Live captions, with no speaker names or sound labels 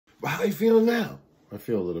How you feeling now? I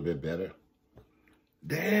feel a little bit better.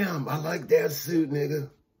 Damn, I like that suit, nigga.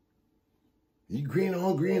 You green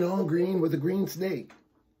on green with a green snake.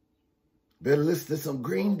 Better listen to some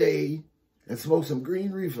Green Day and smoke some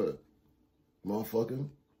green reefer. Motherfucker.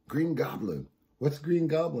 Green Goblin. What's Green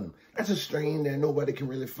Goblin? That's a strain that nobody can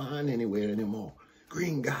really find anywhere anymore.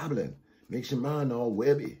 Green Goblin. Makes your mind all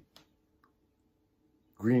webby.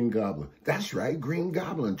 Green Goblin. That's right, Green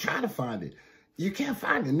Goblin. Try to find it. You can't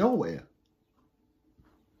find it nowhere.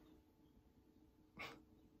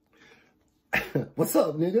 What's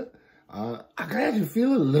up, nigga? I'm glad you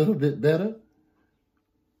feel a little bit better.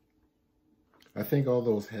 I think all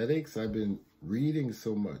those headaches, I've been reading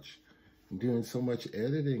so much and doing so much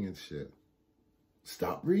editing and shit.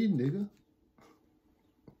 Stop reading, nigga.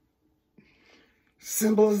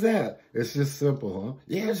 Simple as that. It's just simple, huh?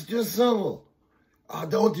 Yeah, it's just simple. Oh,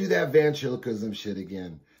 don't do that ventriloquism shit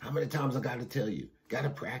again. How many times I gotta tell you? Gotta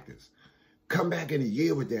practice. Come back in a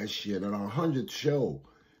year with that shit on our 100th show.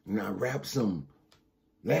 And I rap some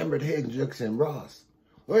Lambert, Hendrix, and Ross.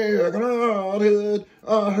 Well,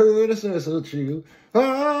 I heard it says so true.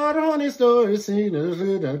 I don't need stories seen as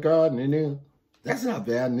a garden new. That's not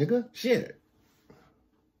bad, nigga. Shit.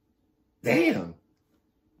 Damn.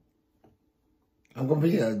 I'm gonna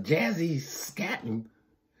be a jazzy scatting.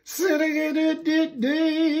 Snake.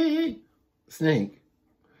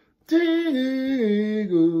 That's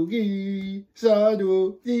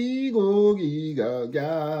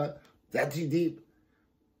too deep.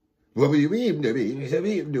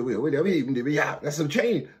 That's some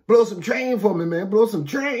train. Blow some train for me, man. Blow some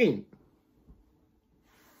train.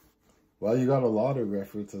 Well, you got a lot of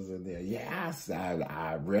references in there. Yes,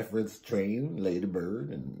 I referenced Train, Lady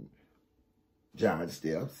Bird, and John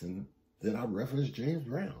Steps, and then I referenced James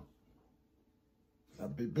Brown.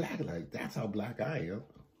 I've been black like that's how black I am.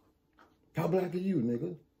 How black are you,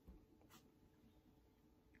 nigga?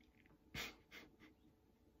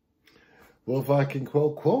 Well, if I can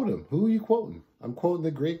quote him, who are you quoting? I'm quoting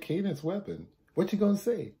the great Cadence Weapon. What you gonna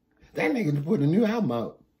say? That nigga put a new album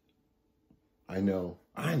out. I know,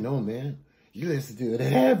 man. You listen to it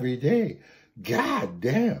every day. God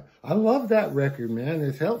damn. I love that record, man.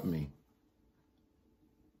 It's helped me.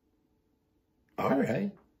 All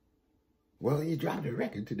right. Well, you dropped a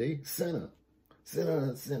record today. Sinner. I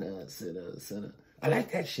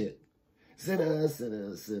like that shit.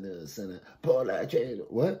 Sinner. Pour that chain.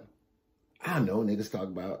 What? I know niggas talk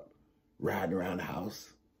about riding around the house.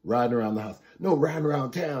 Riding around the house. No, riding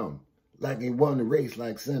around town. Like he won the race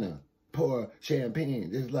like Senna. Pour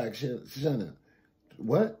champagne. Just like Senna.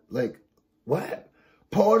 What? Like, what?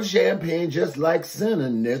 Pour the champagne just like Senna,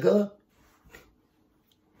 nigga.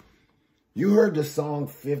 You heard the song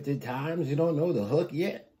 50 times. You don't know the hook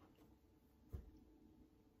yet?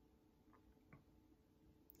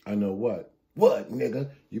 I know what? What, nigga?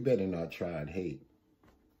 You better not try and hate.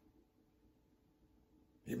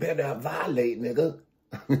 You better not violate, nigga.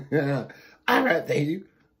 All right, thank you.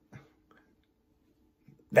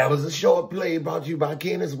 That was a short play brought to you by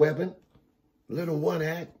Cadence Weapon. Little one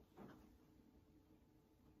act.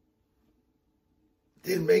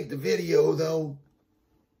 Didn't make the video, though.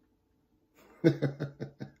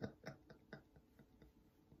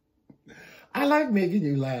 I like making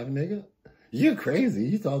you laugh, nigga. You're crazy.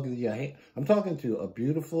 You talking to your hand. I'm talking to a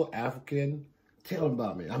beautiful African. Tell him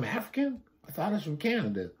about me. I'm African? I thought I was from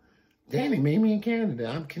Canada. Danny made me in Canada.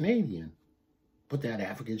 I'm Canadian. Put that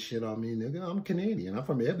African shit on me, nigga. I'm Canadian. I'm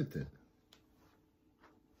from Edmonton.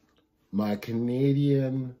 My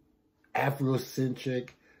Canadian, Afrocentric,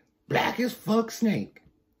 black as fuck snake.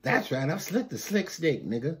 That's right. I've slicked the slick snake,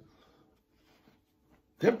 nigga.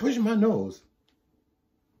 They're pushing my nose.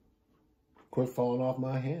 Quit falling off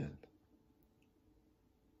my hand.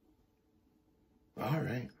 All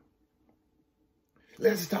right.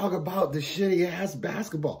 Let's talk about the shitty ass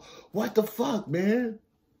basketball. What the fuck, man?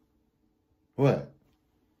 What?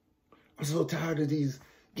 I'm so tired of these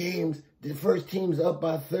games. The first team's up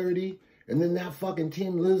by 30, and then that fucking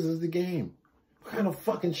team loses the game. What kind of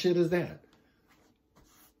fucking shit is that?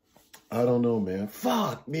 I don't know, man.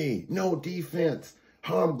 Fuck me. No defense.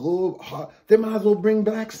 Harm Globe. They might as well bring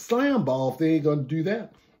back slam ball if they ain't gonna do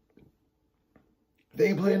that. They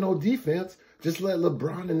ain't playing no defense. Just let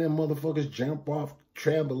LeBron and them motherfuckers jump off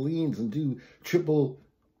trampolines and do triple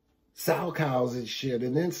sow cows and shit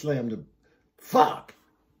and then slam the... Fuck!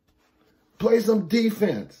 Play some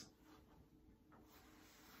defense.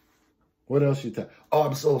 What else you talk? Oh,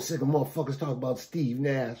 I'm so sick of motherfuckers talking about Steve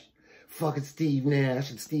Nash. Fucking Steve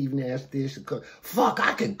Nash and Steve Nash this. Fuck,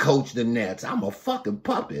 I can coach the Nets. I'm a fucking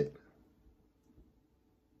puppet.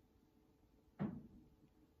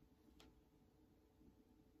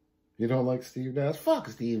 You don't like Steve Nash? Fuck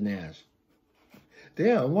Steve Nash.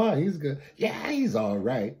 Damn, why? He's good. Yeah, he's all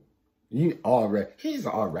right. He's all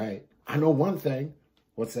right. I know one thing.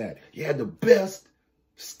 What's that? He had the best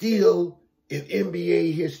steal in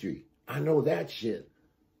NBA history. I know that shit.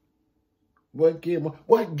 What game?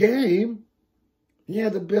 What game? He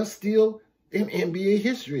had the best steal in NBA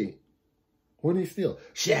history. What did he steal?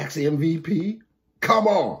 Shaq's MVP? Come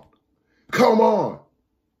on. Come on.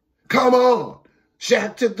 Come on.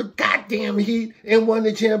 Shaq took the goddamn Heat and won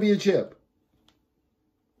the championship.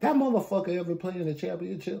 That motherfucker ever played in a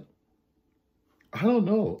championship? I don't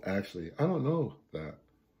know, actually. I don't know that.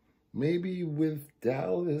 Maybe with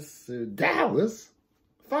Dallas. Dallas?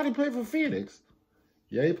 I thought he played for Phoenix.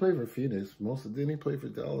 Yeah, he played for Phoenix. Didn't he play for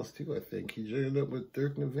Dallas too, I think. He joined up with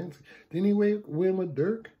Dirk Nowitzki. Didn't he win with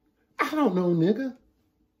Dirk? I don't know, nigga.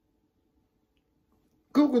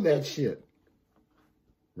 Google that shit.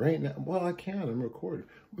 Right now. Well, I can. I'm recording.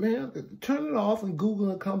 Man, turn it off and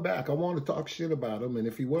Google and come back. I want to talk shit about him. And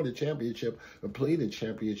if he won a championship or played a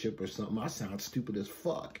championship or something, I sound stupid as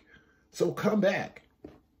fuck. So come back.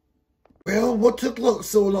 Well, what took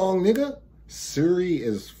so long, nigga? Siri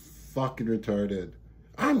is fucking retarded.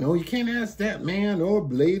 I know you can't ask that man or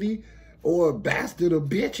lady or bastard or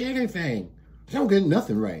bitch anything. You don't get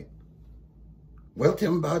nothing right. Well,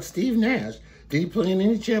 tell me about Steve Nash. Did he play in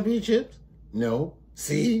any championships? No.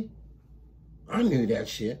 See? I knew that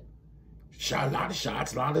shit. Shot a lot of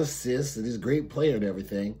shots, a lot of assists, and he's a great player and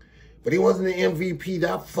everything. But he wasn't the MVP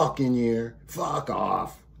that fucking year. Fuck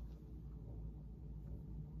off.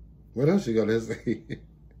 What else you gotta say?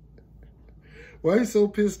 Why are you so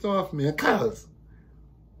pissed off, man? Cuz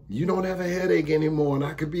you don't have a headache anymore, and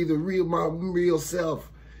I could be my real self.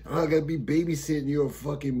 I gotta be babysitting your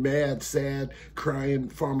fucking mad, sad, crying,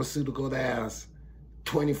 pharmaceutical ass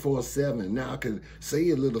 24/7. Now I can say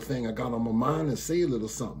a little thing I got on my mind and say a little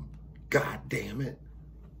something. God damn it.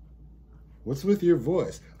 What's with your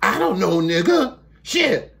voice? I don't know, nigga.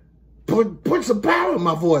 Shit. Put some power in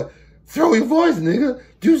my voice. Throw your voice, nigga.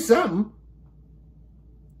 Do something.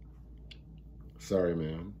 Sorry,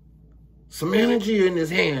 man. Some energy in his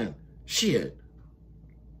hand. Shit.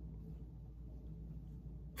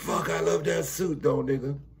 Fuck, I love that suit, though,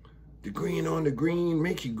 nigga. The green on the green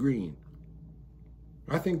make you green.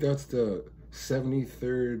 I think that's the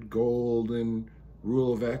 73rd golden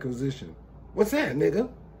rule of acquisition. What's that,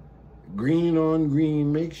 nigga? Green on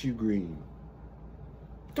green makes you green.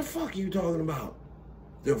 What the fuck are you talking about?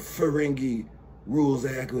 The Ferengi rules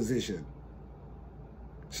of acquisition.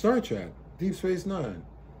 Star Trek, Deep Space Nine.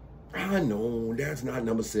 I know, that's not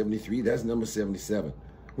number 73, that's number 77.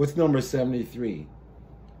 What's number 73?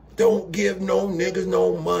 Don't give no niggas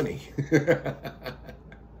no money.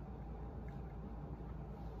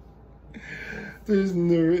 There's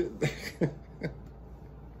no...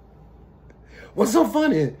 What's so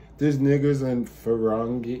funny? There's niggers in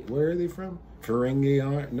Ferengi. Where are they from?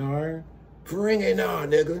 Ferengi-Nar? Ferengi-Nar,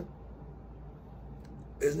 nigga.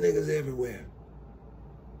 There's niggas everywhere.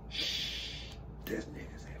 Shh. There's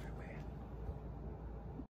niggas.